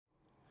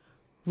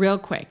Real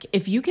quick,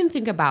 if you can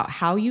think about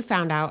how you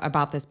found out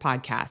about this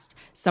podcast,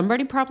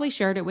 somebody probably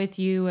shared it with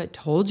you,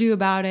 told you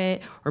about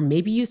it, or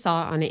maybe you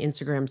saw it on an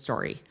Instagram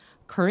story.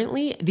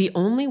 Currently, the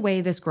only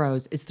way this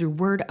grows is through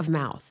word of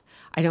mouth.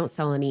 I don't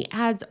sell any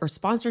ads or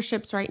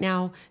sponsorships right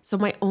now, so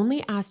my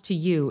only ask to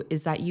you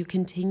is that you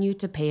continue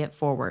to pay it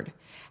forward.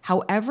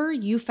 However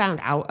you found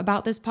out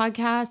about this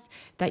podcast,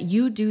 that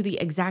you do the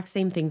exact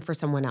same thing for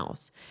someone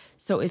else.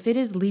 So if it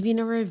is leaving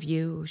a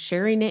review,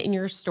 sharing it in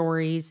your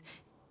stories,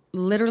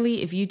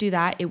 literally, if you do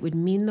that, it would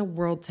mean the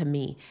world to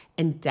me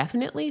and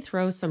definitely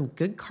throw some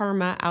good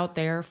karma out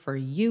there for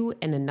you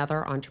and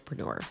another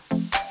entrepreneur.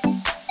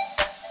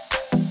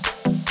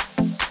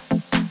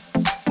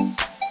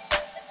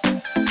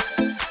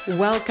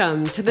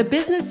 Welcome to the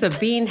business of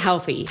being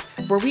healthy,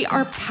 where we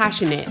are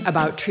passionate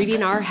about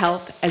treating our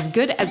health as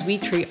good as we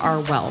treat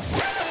our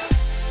wealth.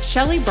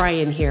 Shelly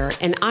Bryan here,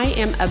 and I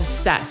am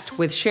obsessed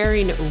with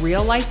sharing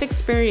real life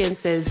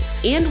experiences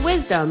and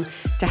wisdom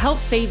to help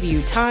save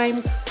you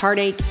time,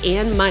 heartache,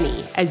 and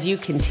money as you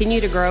continue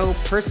to grow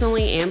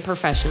personally and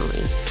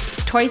professionally.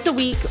 Twice a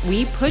week,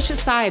 we push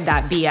aside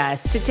that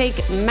BS to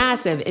take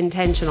massive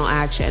intentional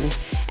action.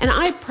 And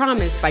I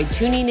promise by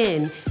tuning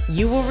in,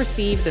 you will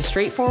receive the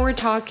straightforward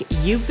talk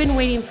you've been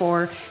waiting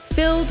for,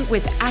 filled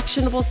with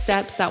actionable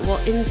steps that will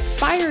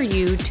inspire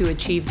you to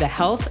achieve the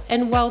health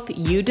and wealth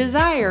you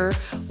desire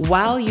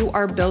while you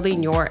are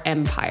building your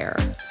empire.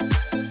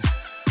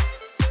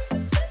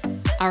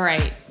 All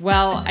right,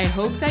 well, I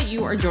hope that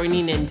you are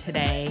joining in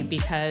today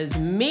because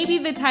maybe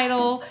the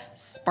title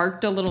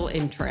sparked a little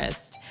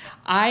interest.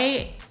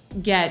 I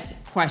get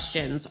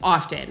questions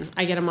often.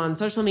 I get them on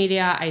social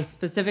media. I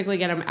specifically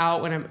get them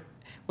out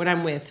when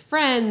I'm with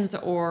friends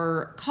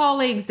or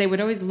colleagues. They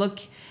would always look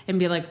and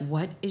be like,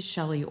 what is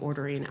Shelly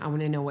ordering? I want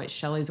to know what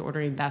Shelly's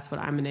ordering. That's what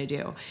I'm going to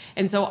do.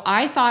 And so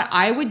I thought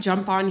I would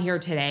jump on here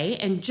today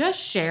and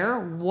just share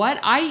what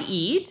I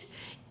eat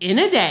in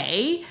a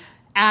day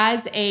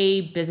as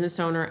a business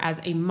owner,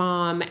 as a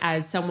mom,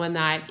 as someone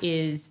that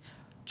is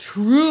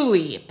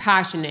truly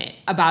passionate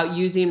about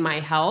using my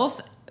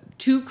health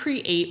to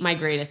create my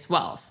greatest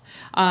wealth.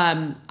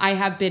 I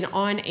have been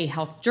on a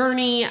health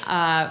journey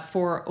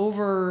for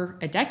over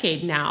a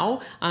decade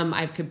now.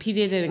 I've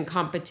competed in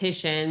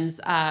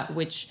competitions,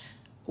 which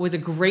was a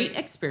great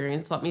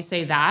experience, let me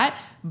say that,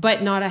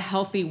 but not a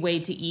healthy way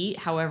to eat.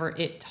 However,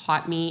 it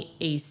taught me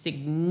a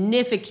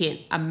significant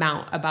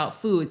amount about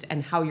foods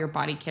and how your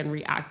body can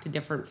react to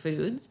different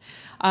foods.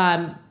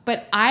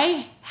 But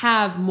I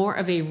have more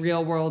of a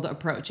real world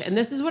approach. And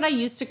this is what I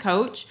used to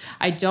coach.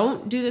 I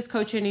don't do this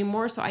coach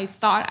anymore. So I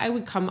thought I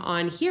would come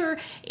on here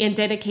and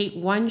dedicate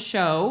one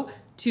show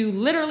to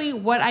literally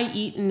what I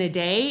eat in a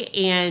day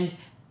and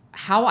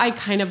how I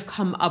kind of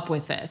come up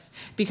with this.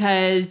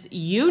 Because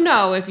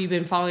if you've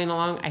been following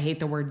along, I hate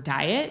the word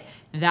diet.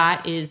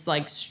 That is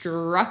like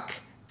struck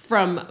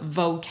from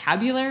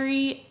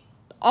vocabulary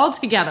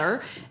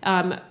altogether.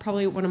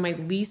 Probably one of my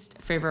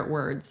least favorite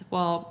words.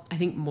 Well, I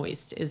think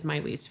moist is my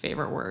least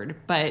favorite word,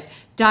 but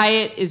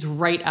diet is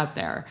right up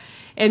there.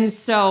 And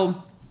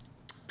so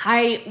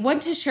I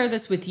want to share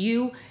this with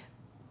you.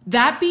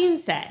 That being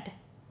said,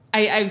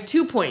 I have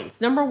 2 points.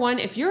 Number one,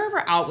 if you're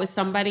ever out with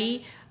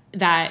somebody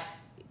that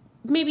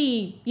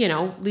maybe,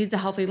 leads a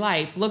healthy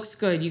life, looks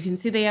good, you can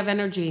see they have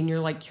energy and you're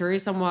like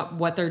curious on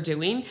what they're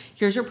doing,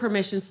 here's your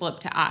permission slip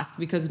to ask,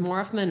 because more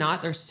often than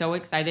not, they're so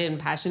excited and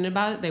passionate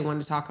about it, they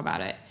want to talk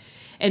about it.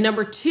 And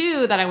number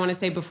two that I want to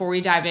say before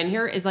we dive in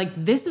here is like,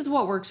 this is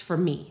what works for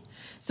me.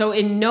 So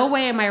in no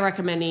way am I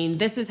recommending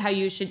this is how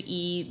you should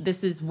eat,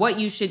 this is what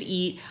you should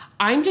eat.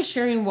 I'm just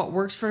sharing what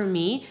works for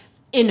me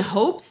in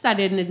hopes that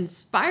it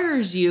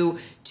inspires you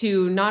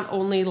to not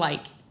only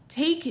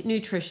take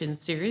nutrition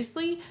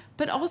seriously,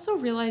 but also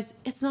realize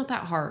it's not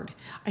that hard.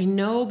 I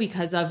know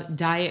because of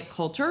diet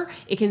culture,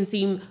 it can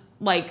seem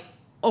like,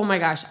 oh my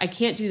gosh, I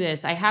can't do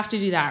this. I have to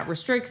do that.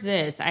 Restrict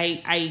this.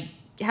 I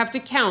have to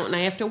count and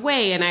I have to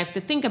weigh and I have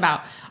to think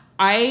about.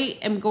 I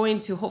am going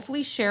to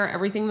hopefully share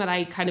everything that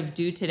I kind of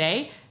do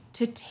today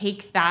to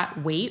take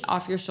that weight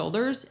off your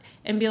shoulders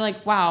and be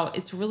like, wow,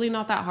 it's really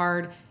not that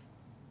hard.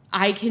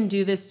 I can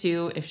do this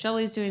too. If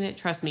Shelly's doing it,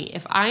 trust me.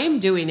 If I am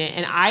doing it,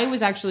 and I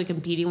was actually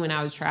competing when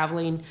I was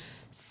traveling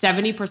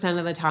 70%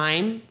 of the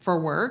time for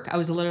work. I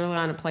was literally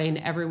on a plane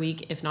every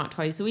week, if not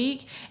twice a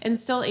week, and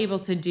still able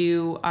to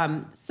do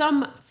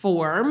some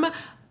form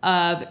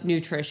of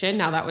nutrition.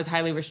 Now that was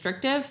highly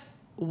restrictive.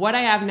 What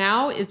I have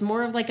now is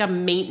more of like a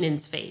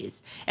maintenance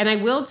phase. And I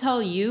will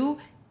tell you,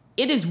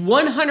 it is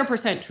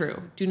 100%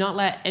 true. Do not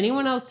let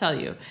anyone else tell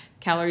you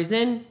calories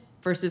in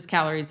versus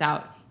calories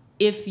out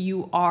if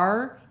you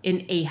are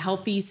in a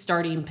healthy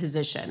starting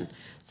position.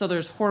 So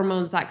there's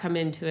hormones that come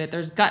into it.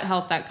 There's gut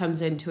health that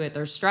comes into it.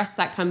 There's stress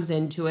that comes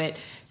into it.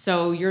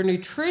 So your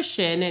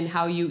nutrition and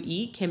how you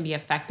eat can be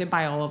affected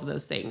by all of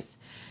those things.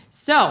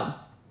 So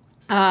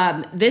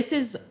this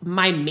is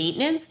my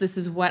maintenance. This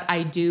is what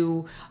I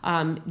do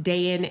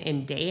day in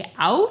and day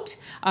out.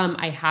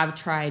 I have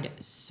tried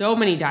so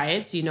many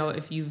diets.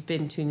 If you've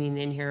been tuning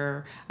in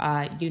here,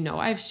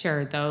 I've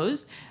shared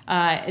those.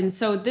 And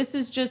so this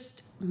is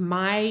just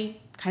my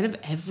kind of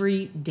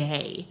every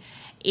day.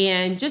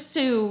 And just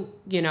to,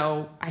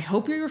 I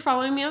hope you're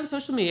following me on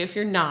social media. If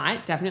you're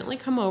not, definitely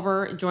come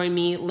over, join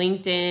me.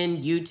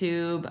 LinkedIn,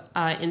 YouTube,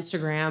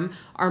 Instagram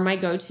are my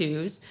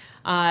go-tos.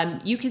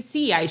 You can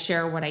see I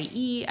share what I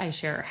eat. I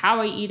share how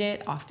I eat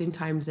it,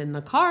 oftentimes in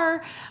the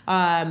car.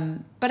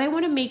 But I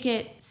want to make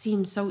it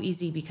seem so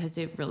easy because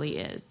it really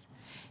is.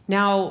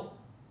 Now,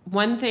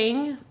 one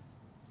thing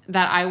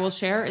that I will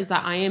share is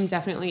that I am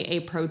definitely a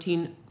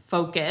protein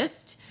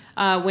focused.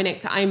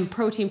 I'm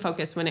protein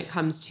focused when it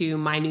comes to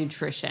my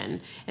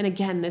nutrition. And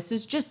again, this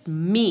is just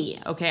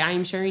me, okay?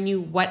 I'm sharing you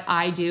what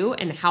I do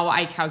and how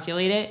I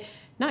calculate it.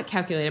 Not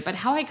calculate it, but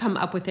how I come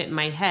up with it in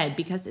my head,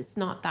 because it's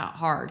not that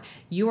hard.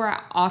 You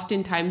are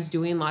oftentimes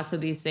doing lots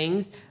of these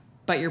things,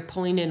 but you're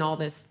pulling in all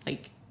this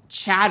like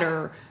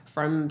chatter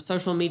from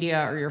social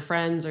media or your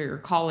friends or your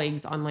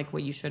colleagues on like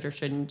what you should or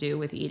shouldn't do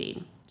with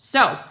eating.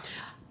 So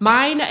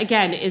mine,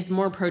 again, is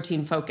more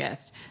protein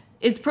focused.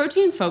 It's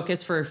protein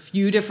focused for a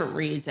few different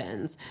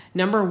reasons.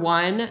 Number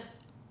one,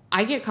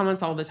 I get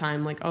comments all the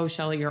time like, oh,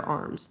 Shelly, your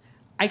arms.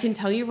 I can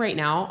tell you right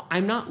now,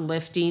 I'm not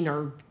lifting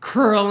or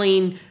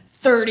curling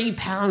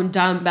 30-pound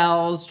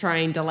dumbbells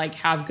trying to like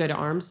have good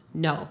arms.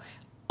 No,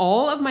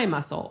 all of my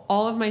muscle,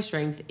 all of my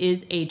strength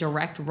is a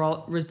direct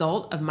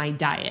result of my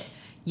diet.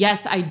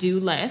 Yes, I do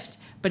lift,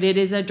 but it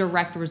is a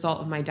direct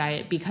result of my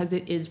diet because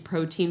it is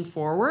protein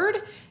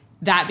forward.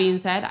 That being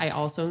said, I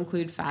also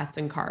include fats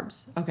and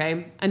carbs,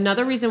 okay?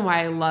 Another reason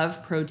why I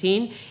love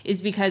protein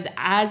is because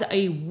as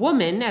a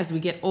woman, as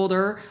we get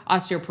older,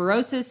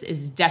 osteoporosis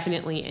is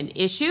definitely an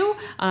issue,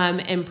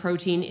 and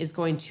protein is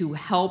going to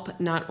help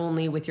not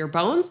only with your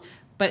bones,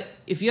 but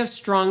if you have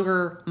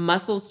stronger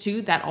muscles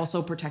too, that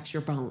also protects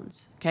your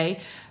bones,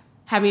 okay?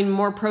 Having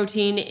more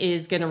protein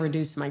is going to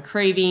reduce my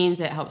cravings.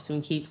 It helps me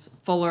keep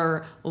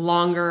fuller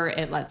longer.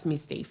 It lets me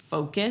stay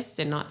focused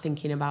and not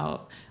thinking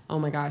about, oh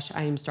my gosh,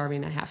 I am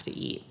starving, I have to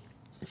eat.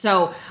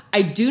 So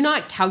I do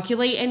not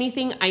calculate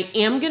anything. I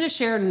am going to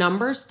share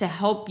numbers to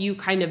help you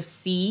kind of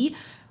see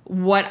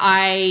what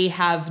I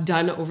have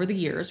done over the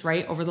years,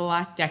 right? Over the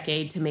last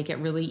decade to make it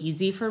really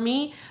easy for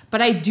me.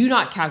 But I do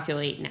not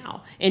calculate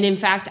now. And in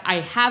fact, I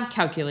have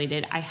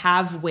calculated, I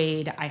have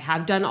weighed, I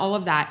have done all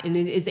of that, and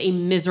it is a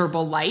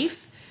miserable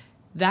life.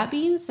 That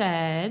being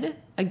said,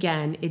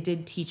 again, it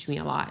did teach me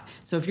a lot.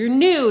 So if you're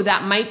new,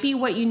 that might be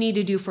what you need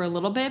to do for a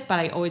little bit, but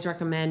I always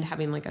recommend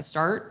having like a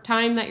start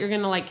time that you're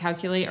going to like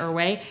calculate or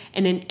weigh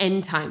and an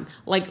end time.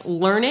 Like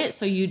learn it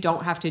so you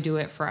don't have to do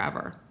it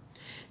forever.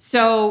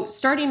 So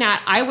starting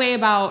at, I weigh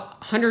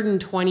about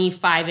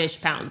 125-ish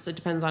pounds. It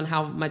depends on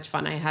how much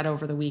fun I had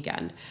over the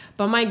weekend.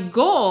 But my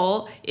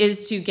goal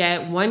is to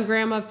get 1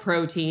 gram of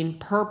protein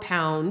per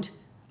pound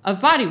of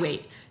body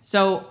weight.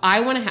 So I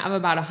want to have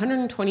about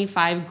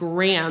 125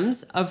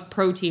 grams of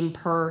protein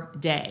per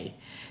day.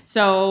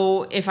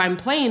 So if I'm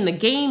playing the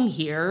game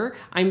here,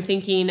 I'm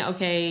thinking,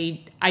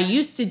 okay, I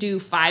used to do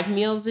 5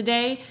 meals a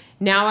day.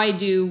 Now I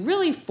do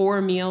really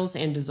 4 meals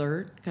and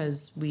dessert,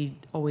 because we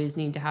always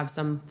need to have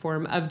some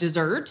form of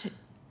dessert.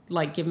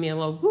 Like give me a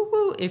little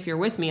woo-woo if you're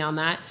with me on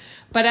that.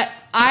 But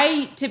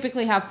I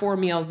typically have 4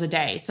 meals a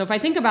day. So if I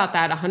think about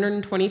that,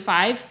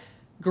 125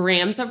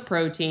 grams of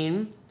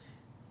protein,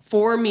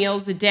 4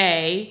 meals a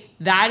day,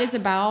 that is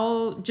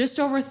about just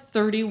over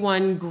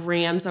 31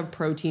 grams of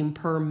protein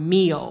per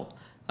meal,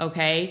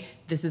 okay?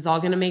 This is all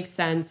gonna make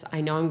sense.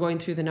 I know I'm going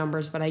through the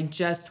numbers, but I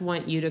just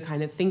want you to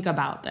kind of think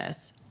about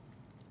this.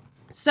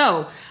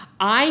 So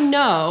I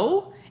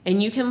know,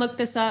 and you can look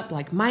this up,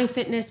 like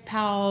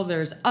MyFitnessPal,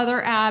 there's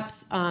other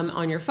apps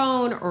on your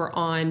phone or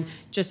on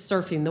just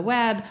surfing the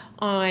web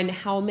on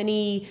how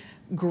many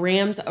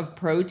grams of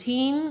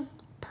protein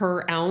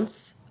per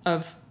ounce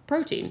of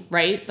protein,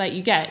 right, that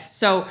you get.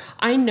 So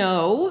I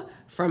know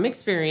from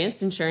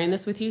experience, and sharing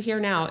this with you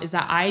here now, is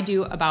that I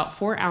do about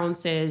 4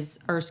 ounces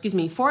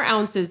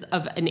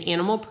of an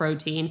animal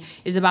protein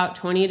is about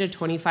 20 to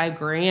 25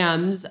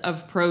 grams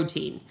of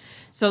protein.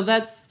 So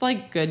that's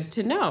like good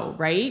to know,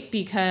 right?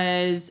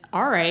 Because,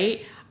 all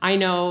right, I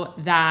know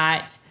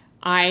that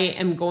I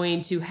am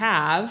going to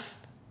have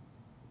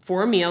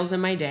 4 meals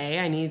in my day.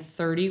 I need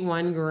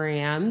 31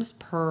 grams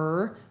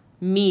per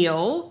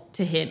meal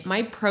to hit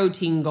my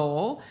protein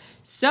goal.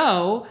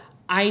 So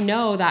I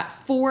know that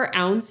 4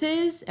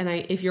 ounces, and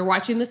if you're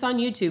watching this on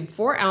YouTube,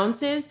 4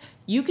 ounces,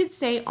 you could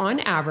say on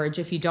average,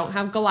 if you don't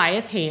have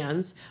Goliath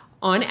hands,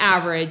 on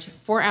average,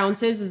 4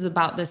 ounces is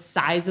about the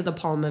size of the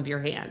palm of your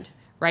hand,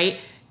 right?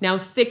 Now,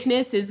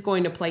 thickness is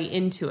going to play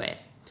into it.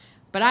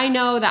 But I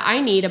know that I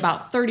need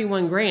about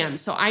 31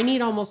 grams. So I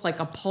need almost like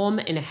a palm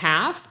and a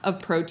half of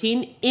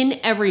protein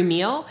in every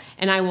meal,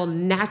 and I will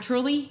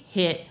naturally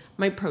hit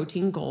my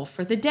protein goal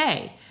for the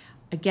day.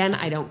 Again,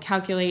 I don't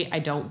calculate, I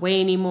don't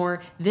weigh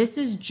anymore. This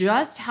is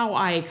just how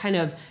I kind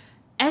of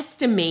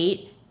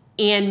estimate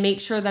and make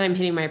sure that I'm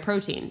hitting my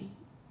protein.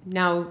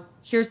 Now,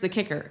 here's the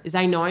kicker, is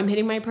I know I'm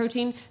hitting my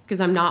protein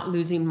because I'm not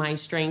losing my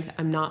strength,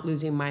 I'm not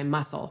losing my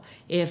muscle.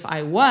 If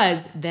I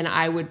was, then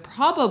I would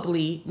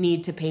probably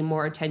need to pay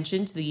more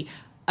attention to the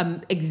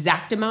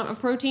exact amount of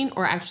protein,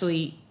 or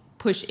actually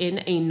push in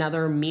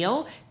another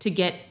meal to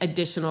get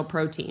additional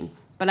protein.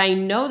 But I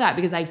know that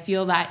because I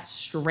feel that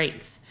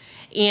strength.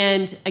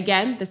 And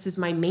again, this is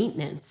my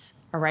maintenance.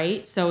 All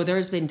right. So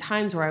there's been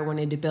times where I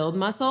wanted to build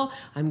muscle.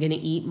 I'm going to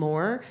eat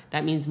more.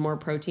 That means more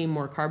protein,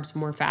 more carbs,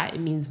 more fat. It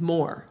means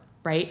more.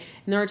 Right.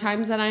 And there are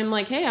times that I'm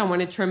like, hey, I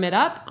want to trim it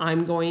up.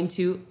 I'm going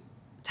to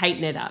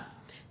tighten it up.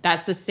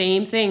 That's the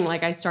same thing.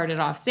 Like I started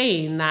off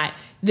saying that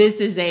this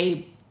is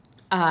a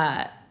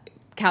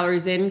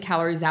calories in,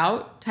 calories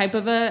out type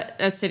of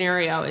a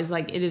scenario. Is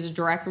like it is a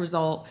direct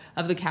result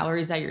of the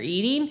calories that you're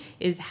eating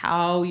is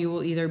how you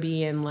will either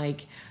be in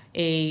like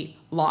a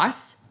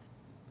loss,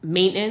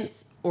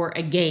 maintenance, or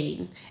a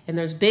gain. And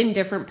there's been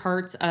different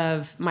parts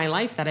of my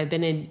life that I've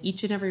been in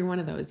each and every one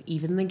of those,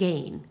 even the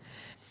gain.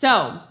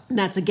 So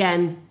that's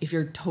again, if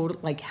you're totally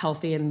like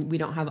healthy and we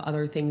don't have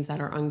other things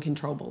that are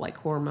uncontrollable, like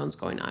hormones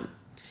going on.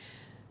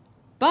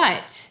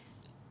 But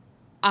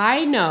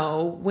I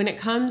know when it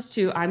comes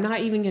to, I'm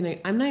not even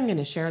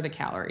gonna share the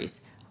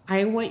calories.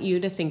 I want you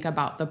to think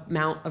about the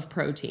amount of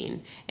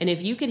protein. And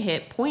if you could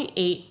hit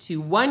 0.8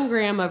 to 1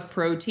 gram of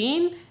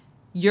protein,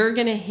 you're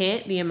going to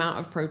hit the amount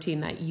of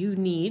protein that you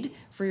need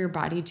for your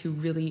body to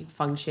really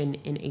function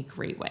in a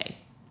great way.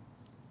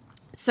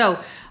 So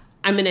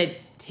I'm going to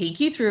take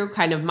you through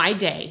kind of my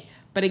day.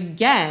 But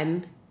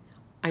again,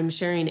 I'm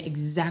sharing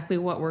exactly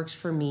what works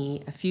for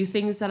me, a few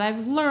things that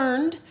I've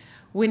learned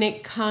when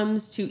it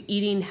comes to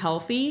eating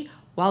healthy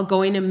while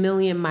going a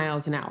million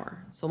miles an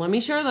hour. So let me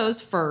share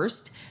those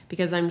first,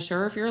 because I'm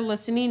sure if you're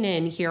listening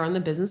in here on the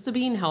Business of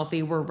Being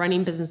Healthy, we're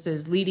running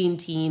businesses, leading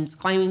teams,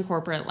 climbing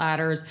corporate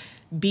ladders,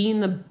 being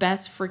the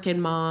best freaking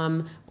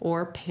mom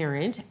or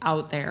parent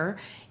out there.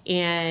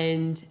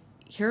 And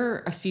here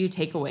are a few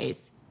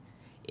takeaways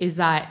is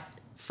that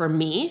for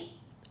me,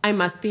 I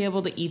must be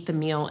able to eat the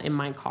meal in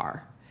my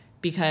car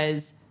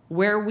because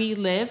where we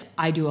live,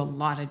 I do a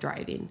lot of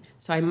driving.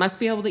 So I must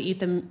be able to eat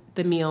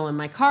the meal in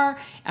my car.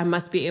 I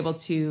must be able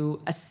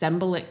to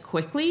assemble it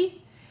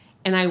quickly.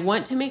 And I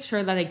want to make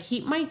sure that I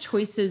keep my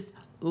choices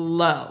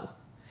low,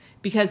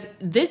 because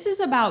this is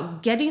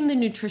about getting the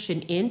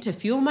nutrition in to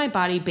fuel my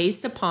body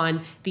based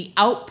upon the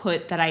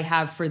output that I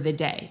have for the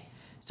day.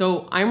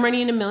 So I'm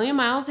running a million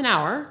miles an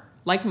hour,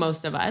 like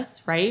most of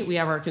us, right? We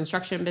have our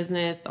construction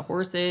business, the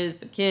horses,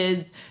 the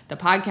kids, the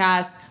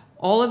podcast,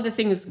 all of the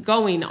things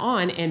going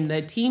on, and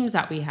the teams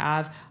that we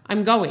have.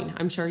 I'm going.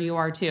 I'm sure you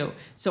are too.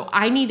 So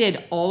I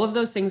needed all of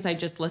those things I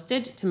just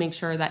listed to make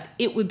sure that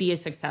it would be a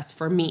success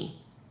for me.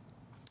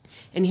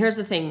 And here's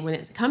the thing, when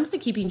it comes to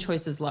keeping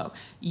choices low,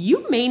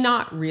 you may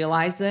not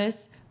realize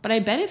this, but I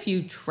bet if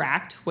you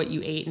tracked what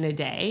you ate in a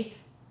day,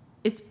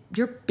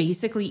 you're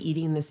basically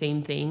eating the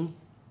same thing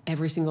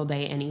every single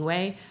day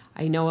anyway.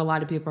 I know a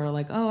lot of people are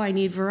like, oh, I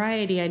need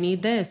variety, I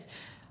need this.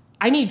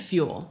 I need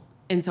fuel.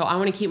 And so I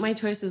want to keep my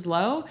choices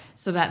low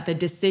so that the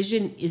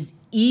decision is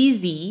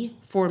easy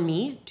for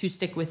me to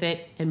stick with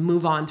it and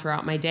move on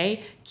throughout my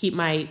day, keep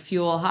my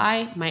fuel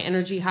high, my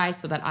energy high,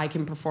 so that I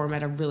can perform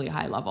at a really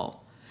high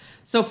level.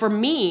 So for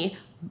me,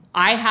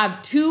 I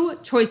have two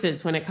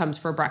choices when it comes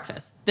for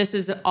breakfast. This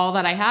is all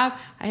that I have.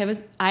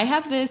 I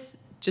have this,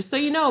 just so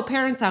you know,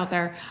 parents out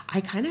there,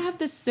 I kind of have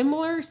this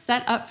similar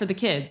setup for the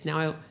kids.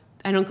 Now,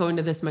 I don't go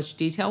into this much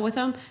detail with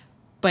them,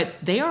 but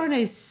they are on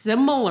a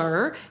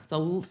similar, it's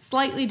a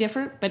slightly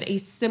different, but a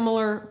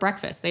similar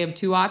breakfast. They have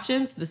two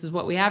options. This is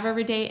what we have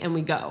every day, and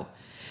we go.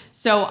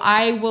 So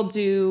I will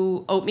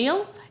do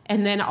oatmeal,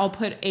 and then I'll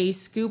put a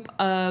scoop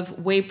of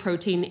whey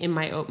protein in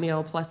my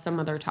oatmeal, plus some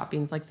other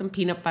toppings like some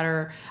peanut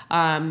butter,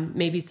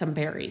 maybe some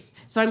berries.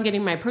 So I'm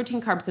getting my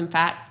protein, carbs, and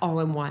fat all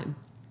in one.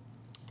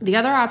 The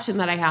other option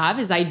that I have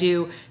is I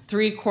do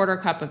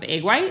 3/4 cup of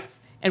egg whites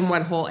and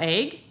 1 whole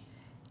egg.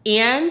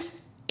 And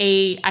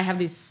I have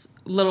these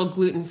little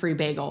gluten-free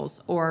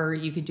bagels, or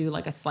you could do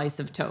like a slice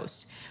of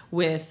toast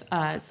with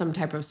some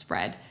type of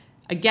spread.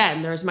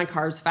 Again, there's my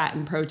carbs, fat,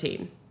 and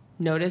protein.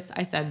 Notice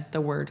I said the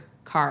word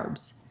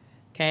carbs.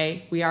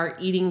 Okay, we are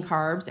eating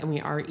carbs and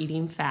we are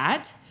eating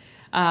fat.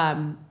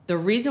 The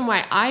reason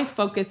why I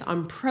focus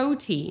on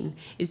protein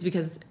is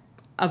because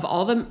of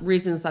all the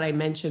reasons that I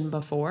mentioned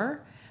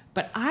before.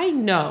 But I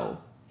know,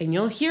 and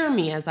you'll hear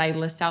me as I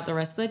list out the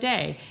rest of the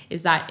day,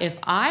 is that if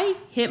I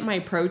hit my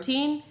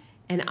protein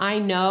and I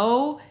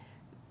know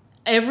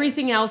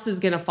everything else is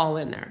going to fall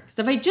in there. Because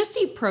if I just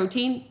eat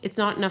protein, it's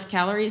not enough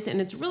calories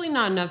and it's really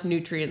not enough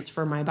nutrients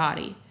for my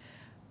body.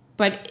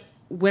 But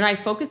when I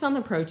focus on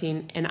the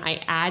protein and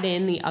I add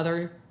in the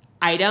other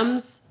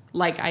items,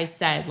 like I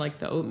said, like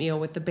the oatmeal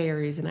with the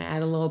berries, and I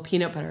add a little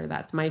peanut butter,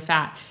 that's my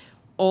fat,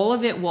 all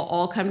of it will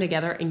all come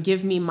together and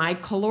give me my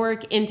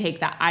caloric intake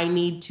that I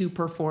need to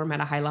perform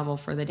at a high level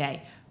for the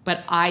day.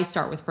 But I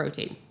start with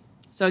protein.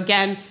 So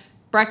again,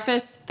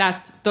 breakfast,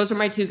 those are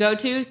my two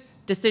go-tos.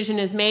 Decision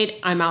is made,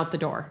 I'm out the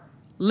door.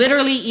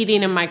 Literally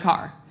eating in my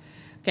car.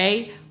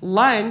 Okay?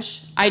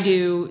 Lunch, I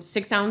do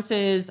 6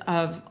 ounces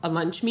of a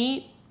lunch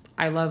meat.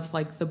 I love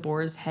like the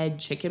boar's head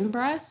chicken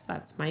breast.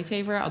 That's my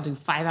favorite. I'll do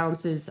 5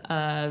 ounces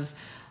of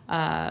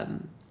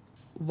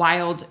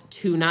wild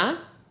tuna.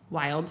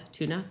 Wild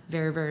tuna,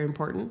 very, very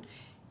important.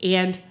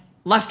 And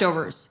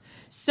leftovers.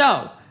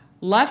 So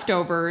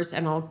leftovers,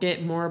 and I'll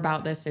get more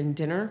about this in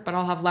dinner, but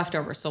I'll have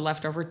leftovers. So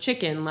leftover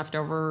chicken,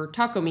 leftover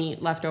taco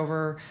meat,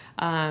 leftover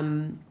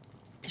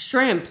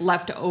shrimp,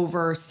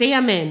 leftover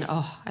salmon.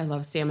 Oh, I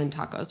love salmon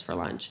tacos for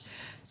lunch.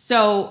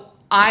 So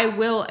I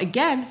will,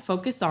 again,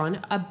 focus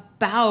on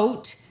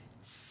about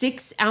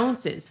 6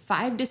 ounces,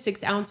 5 to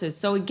 6 ounces.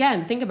 So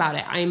again, think about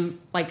it. I'm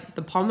like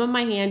the palm of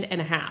my hand and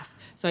a half.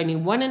 So I need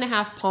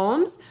 1.5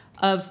 palms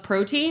of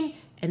protein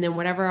and then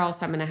whatever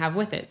else I'm going to have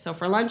with it. So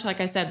for lunch,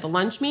 like I said, the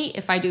lunch meat,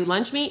 if I do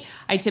lunch meat,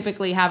 I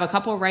typically have a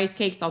couple rice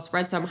cakes. I'll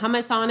spread some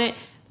hummus on it,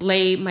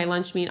 lay my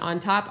lunch meat on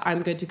top.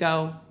 I'm good to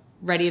go,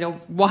 ready to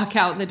walk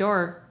out the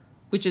door,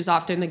 which is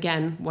often,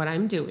 again, what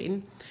I'm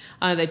doing.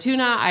 The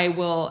tuna I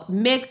will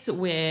mix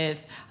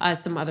with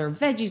some other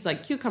veggies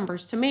like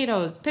cucumbers,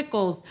 tomatoes,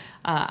 pickles.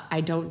 I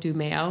don't do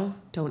mayo.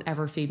 Don't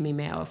ever feed me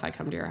mayo if I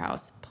come to your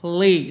house.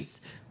 Please.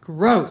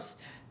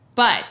 Gross.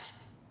 But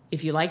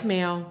if you like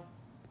mayo,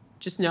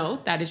 just know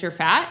that is your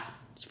fat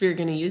if you're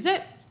going to use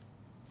it.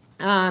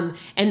 And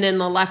then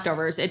the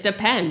leftovers, it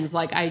depends.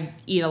 Like I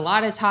eat a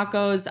lot of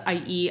tacos.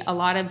 I eat a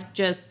lot of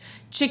just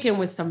chicken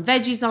with some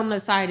veggies on the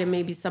side and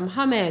maybe some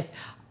hummus.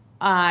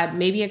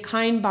 Maybe a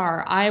Kind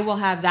bar. I will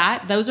have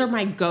that. Those are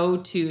my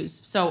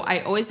go-tos. So I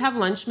always have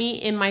lunch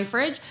meat in my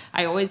fridge.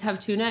 I always have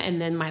tuna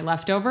and then my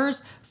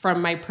leftovers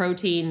from my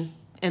protein.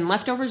 And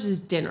leftovers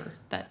is dinner.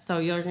 So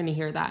you're going to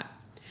hear that.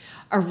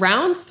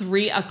 Around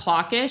 3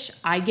 o'clock-ish,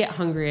 I get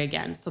hungry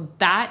again. So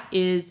that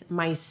is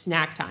my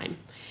snack time.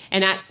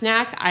 And at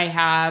snack, I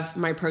have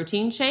my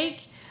protein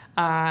shake,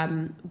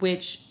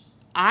 which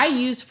I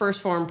use First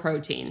Form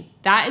protein.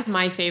 That is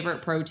my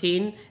favorite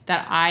protein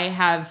that I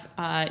have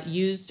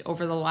used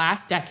over the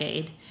last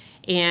decade.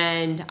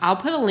 And I'll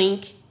put a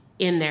link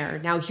in there.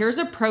 Now, here's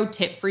a pro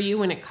tip for you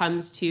when it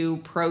comes to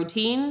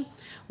protein.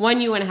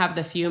 1, you want to have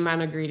the few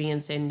amount of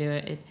ingredients into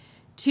it.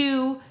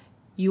 2,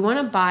 you want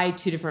to buy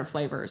 2 different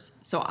flavors.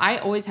 So I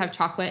always have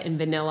chocolate and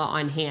vanilla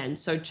on hand.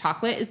 So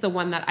chocolate is the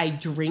one that I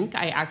drink.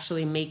 I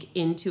actually make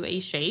into a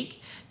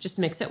shake. Just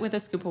mix it with a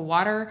scoop of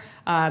water.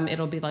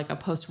 It'll be like a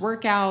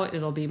post-workout.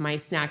 It'll be my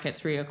snack at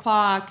 3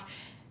 o'clock.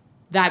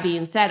 That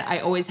being said, I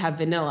always have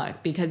vanilla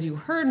because you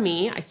heard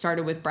me. I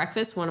started with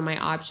breakfast. One of my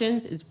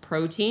options is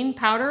protein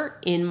powder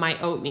in my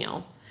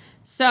oatmeal.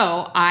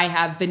 So I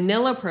have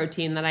vanilla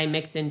protein that I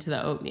mix into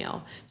the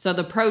oatmeal. So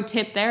the pro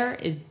tip there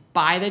is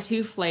buy the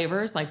 2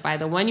 flavors, like buy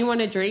the one you want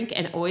to drink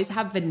and always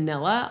have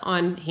vanilla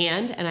on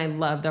hand. And I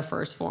love the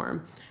First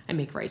Form. I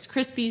make Rice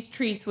Krispies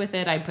treats with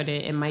it. I put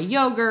it in my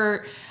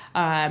yogurt.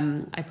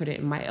 I put it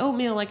in my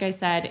oatmeal, like I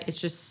said. It's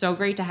just so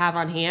great to have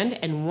on hand.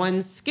 And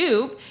 1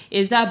 scoop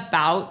is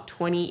about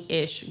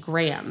 20-ish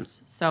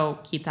grams. So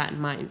keep that in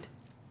mind.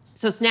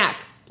 So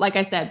snack, like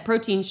I said,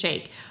 protein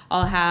shake.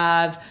 I'll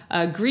have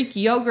a Greek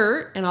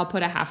yogurt and I'll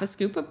put a half a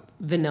scoop of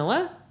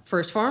vanilla,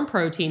 First Form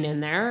protein in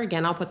there.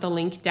 Again, I'll put the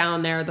link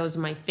down there. Those are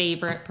my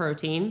favorite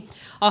protein.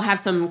 I'll have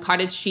some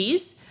cottage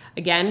cheese.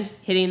 Again,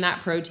 hitting that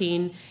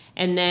protein.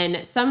 And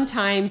then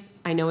sometimes,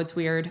 I know it's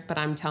weird, but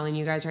I'm telling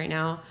you guys right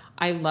now,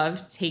 I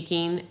love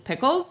taking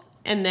pickles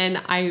and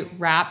then I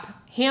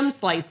wrap ham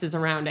slices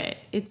around it.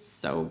 It's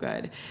so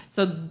good.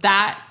 So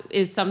that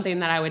is something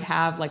that I would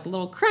have, like a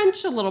little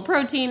crunch, a little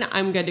protein.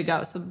 I'm good to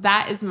go. So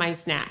that is my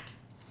snack.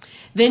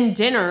 Then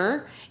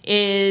dinner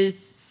is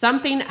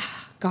something,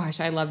 gosh,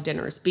 I love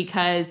dinners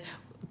because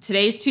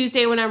today's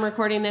Tuesday when I'm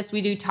recording this,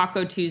 we do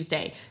Taco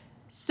Tuesday.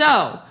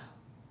 So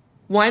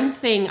one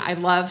thing I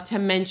love to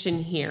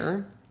mention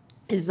here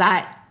is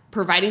that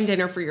providing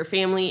dinner for your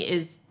family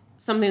is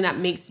something that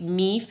makes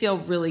me feel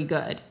really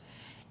good.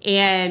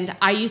 And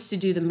I used to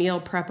do the meal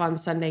prep on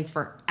Sunday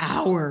for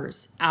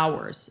hours,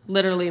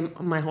 literally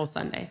my whole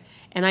Sunday.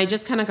 And I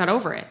just kind of got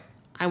over it.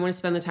 I want to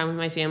spend the time with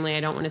my family. I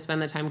don't want to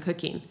spend the time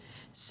cooking.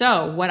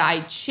 So what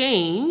I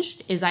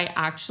changed is I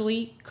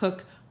actually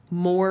cook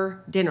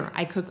more dinner.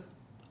 I cook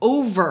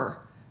over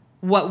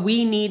what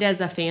we need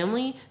as a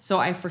family. So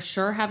I for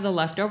sure have the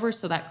leftovers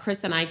so that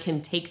Chris and I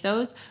can take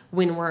those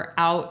when we're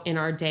out in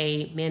our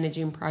day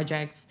managing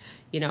projects,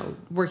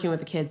 working with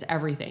the kids,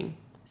 everything.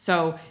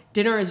 So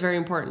dinner is very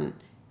important.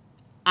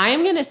 I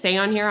am going to say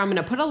on here, I'm going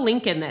to put a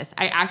link in this.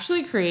 I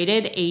actually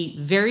created a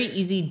very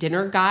easy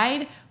dinner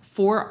guide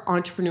for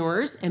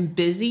entrepreneurs and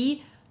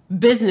busy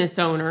business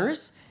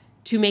owners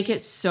to make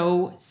it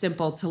so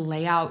simple to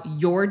lay out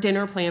your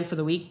dinner plan for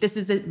the week. This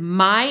is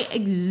my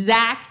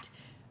exact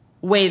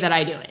way that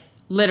I do it,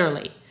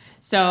 literally.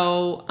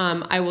 So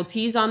I will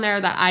tease on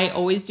there that I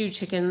always do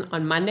chicken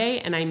on Monday,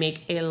 and I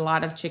make a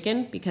lot of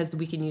chicken because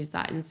we can use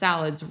that in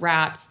salads,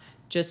 wraps,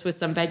 just with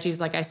some veggies,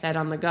 like I said,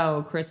 on the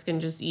go. Chris can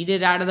just eat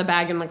it out of the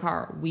bag in the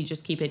car. We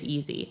just keep it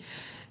easy.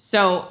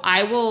 So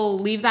I will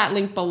leave that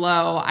link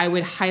below. I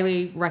would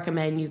highly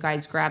recommend you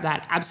guys grab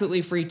that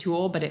absolutely free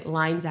tool, but it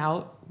lines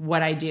out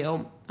what I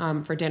do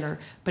for dinner.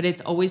 But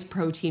it's always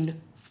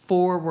protein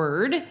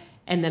forward,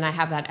 and then I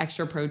have that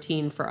extra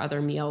protein for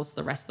other meals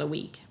the rest of the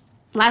week.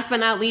 Last but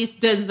not least,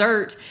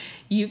 dessert.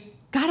 You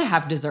gotta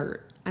have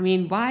dessert. I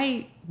mean,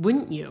 why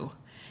wouldn't you?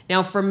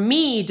 Now for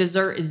me,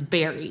 dessert is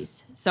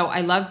berries. So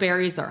I love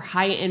berries. They're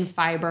high in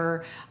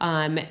fiber,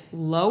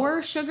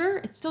 lower sugar.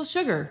 It's still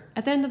sugar.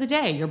 At the end of the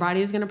day, your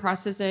body is going to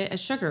process it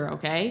as sugar,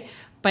 okay?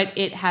 But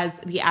it has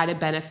the added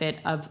benefit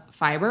of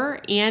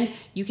fiber, and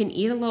you can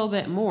eat a little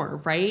bit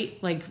more,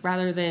 right? Like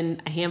rather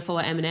than a handful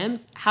of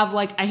M&Ms, have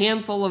like a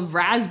handful of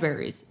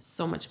raspberries.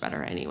 So much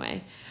better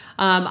anyway.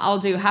 I'll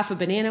do half a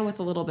banana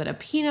with a little bit of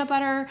peanut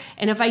butter.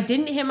 And if I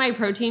didn't hit my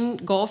protein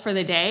goal for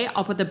the day,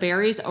 I'll put the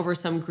berries over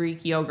some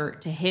Greek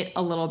yogurt to hit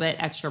a little bit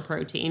extra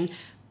protein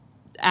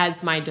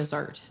as my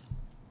dessert.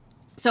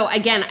 So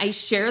again, I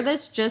share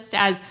this just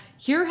as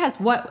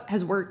what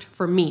has worked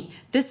for me.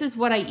 This is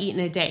what I eat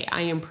in a day.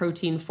 I am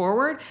protein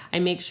forward. I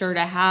make sure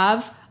to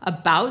have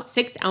about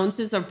 6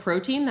 ounces of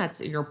protein.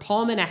 That's your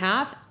palm and a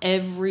half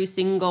every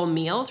single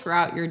meal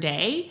throughout your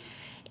day.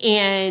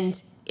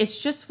 And it's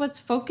just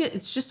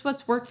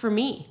what's worked for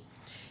me.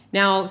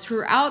 Now,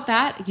 throughout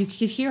that, you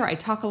could hear I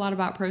talk a lot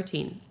about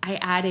protein. I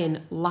add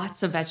in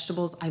lots of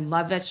vegetables. I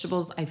love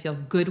vegetables. I feel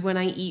good when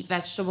I eat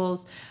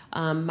vegetables.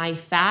 My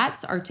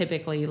fats are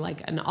typically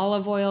like an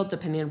olive oil,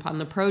 depending upon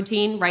the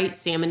protein, right?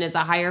 Salmon is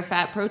a higher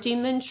fat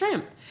protein than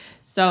shrimp.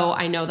 So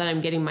I know that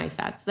I'm getting my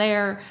fats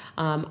there.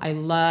 I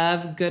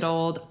love good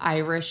old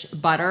Irish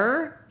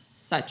butter,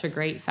 such a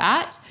great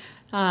fat.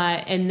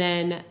 And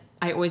then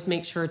I always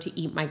make sure to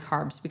eat my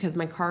carbs because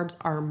my carbs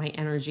are my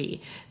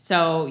energy.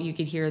 So you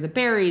could hear the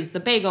berries,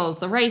 the bagels,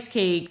 the rice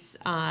cakes,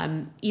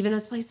 even a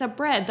slice of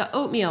bread, the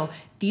oatmeal.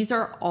 These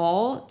are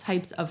all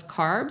types of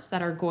carbs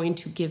that are going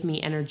to give me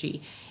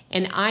energy.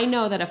 And I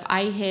know that if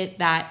I hit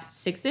that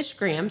 6-ish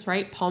grams,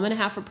 right, palm and a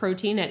half of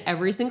protein at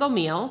every single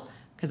meal,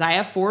 because I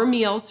have 4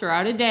 meals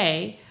throughout a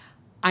day,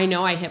 I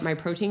know I hit my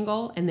protein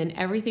goal, and then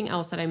everything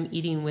else that I'm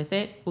eating with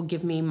it will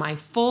give me my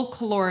full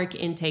caloric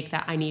intake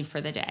that I need for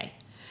the day.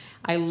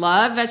 I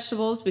love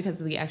vegetables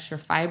because of the extra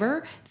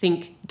fiber.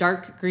 Think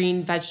dark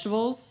green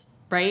vegetables,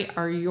 right,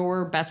 are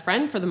your best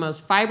friend for the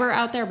most fiber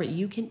out there, but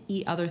you can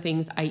eat other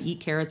things. I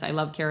eat carrots. I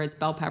love carrots,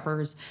 bell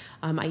peppers.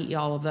 I eat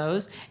all of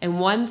those. And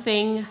one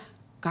thing,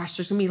 gosh,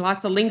 there's going to be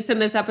lots of links in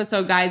this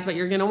episode, guys, but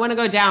you're going to want to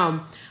go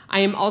down. I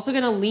am also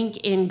going to link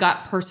in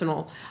Gut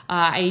Personal.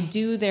 I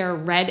do their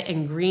red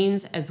and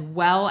greens as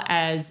well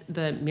as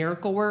the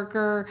Miracle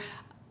Worker.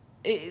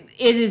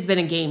 It has been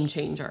a game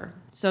changer.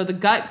 So the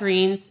gut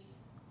greens,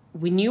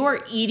 when you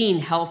are eating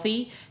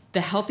healthy, the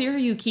healthier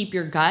you keep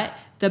your gut,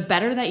 the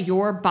better that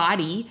your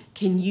body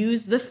can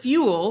use the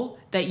fuel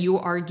that you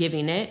are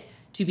giving it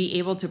to be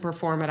able to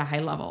perform at a high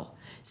level.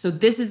 So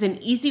this is an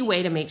easy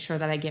way to make sure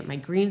that I get my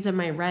greens and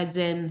my reds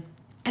in,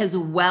 as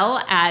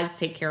well as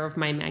take care of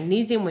my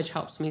magnesium, which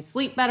helps me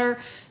sleep better.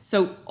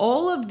 So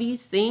all of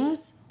these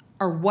things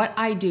are what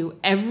I do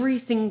every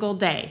single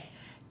day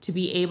to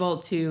be able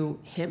to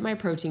hit my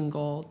protein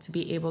goal, to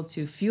be able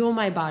to fuel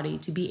my body,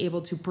 to be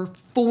able to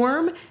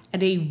perform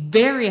at a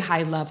very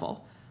high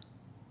level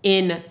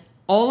in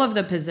all of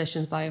the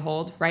positions that I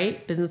hold,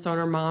 right? Business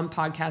owner, mom,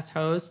 podcast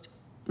host,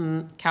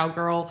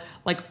 cowgirl,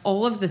 like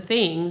all of the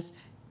things,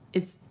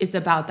 it's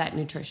about that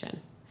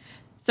nutrition.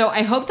 So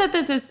I hope that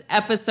this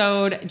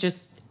episode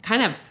just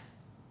kind of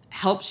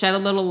helped shed a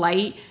little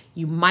light.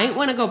 You might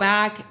want to go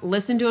back,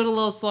 listen to it a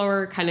little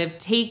slower,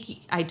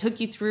 I took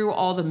you through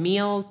all the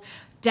meals.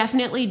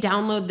 Definitely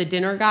download the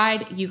dinner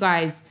guide. You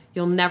guys,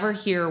 you'll never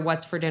hear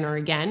what's for dinner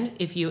again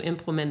if you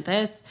implement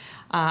this.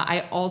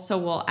 I also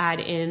will add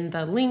in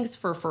the links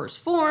for First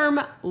Form,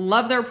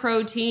 Love Their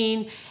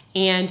Protein,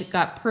 and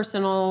Gut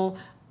Personal.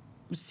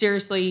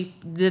 Seriously,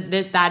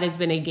 that has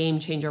been a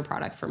game changer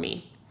product for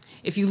me.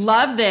 If you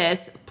love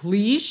this,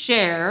 please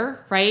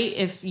share, right?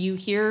 If you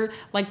hear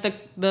like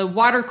the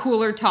water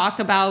cooler talk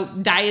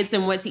about diets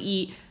and what to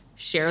eat,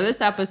 share this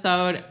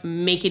episode,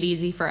 make it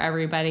easy for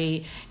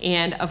everybody.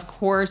 And of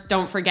course,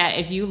 don't forget,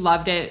 if you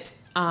loved it,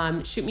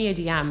 shoot me a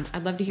DM.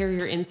 I'd love to hear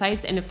your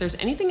insights. And if there's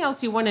anything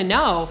else you want to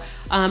know,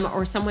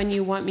 or someone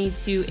you want me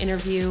to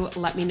interview,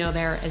 let me know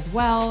there as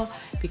well.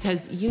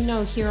 Because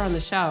here on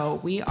the show,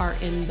 we are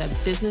in the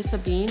business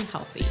of being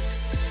healthy.